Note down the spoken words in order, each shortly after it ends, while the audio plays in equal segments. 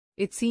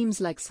It seems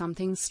like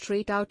something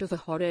straight out of a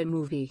horror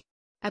movie.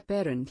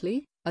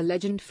 Apparently, a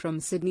legend from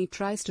Sydney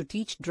tries to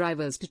teach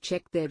drivers to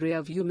check their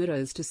rear-view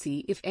mirrors to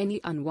see if any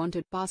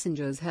unwanted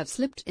passengers have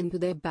slipped into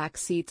their back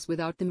seats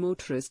without the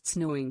motorists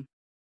knowing.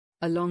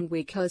 Along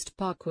Wakehurst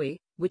Parkway,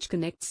 which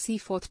connects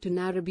Seaforth to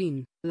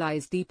Narrabeen,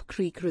 lies Deep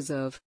Creek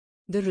Reserve.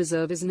 The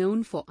reserve is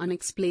known for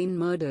unexplained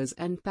murders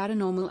and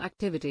paranormal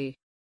activity.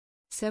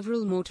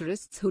 Several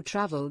motorists who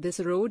travel this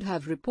road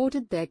have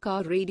reported their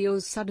car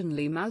radios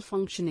suddenly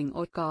malfunctioning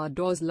or car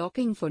doors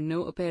locking for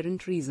no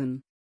apparent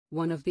reason.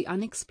 One of the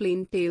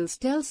unexplained tales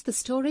tells the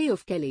story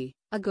of Kelly,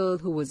 a girl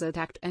who was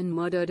attacked and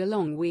murdered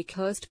along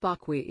Wakehurst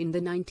Parkway in the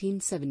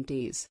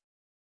 1970s.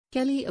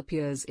 Kelly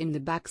appears in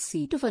the back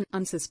seat of an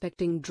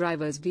unsuspecting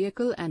driver's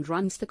vehicle and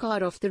runs the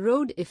car off the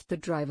road if the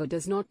driver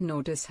does not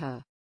notice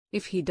her.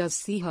 If he does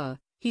see her,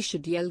 he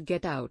should yell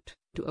 "Get out!"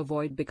 to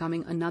avoid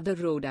becoming another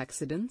road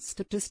accident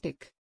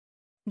statistic.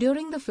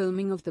 During the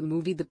filming of the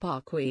movie The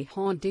Parkway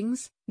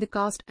Hauntings, the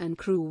cast and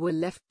crew were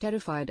left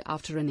terrified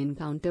after an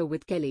encounter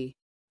with Kelly.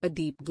 A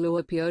deep glow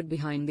appeared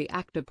behind the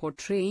actor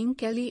portraying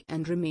Kelly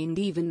and remained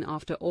even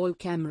after all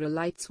camera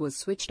lights were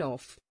switched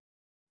off.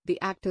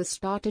 The actor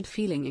started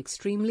feeling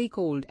extremely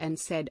cold and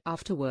said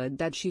afterward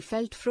that she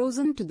felt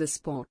frozen to the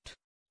spot.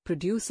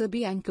 Producer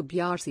Bianca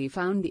Biarsi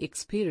found the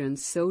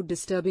experience so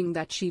disturbing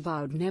that she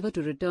vowed never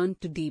to return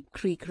to Deep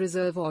Creek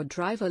Reserve or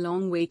drive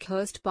along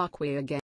Wakehurst Parkway again.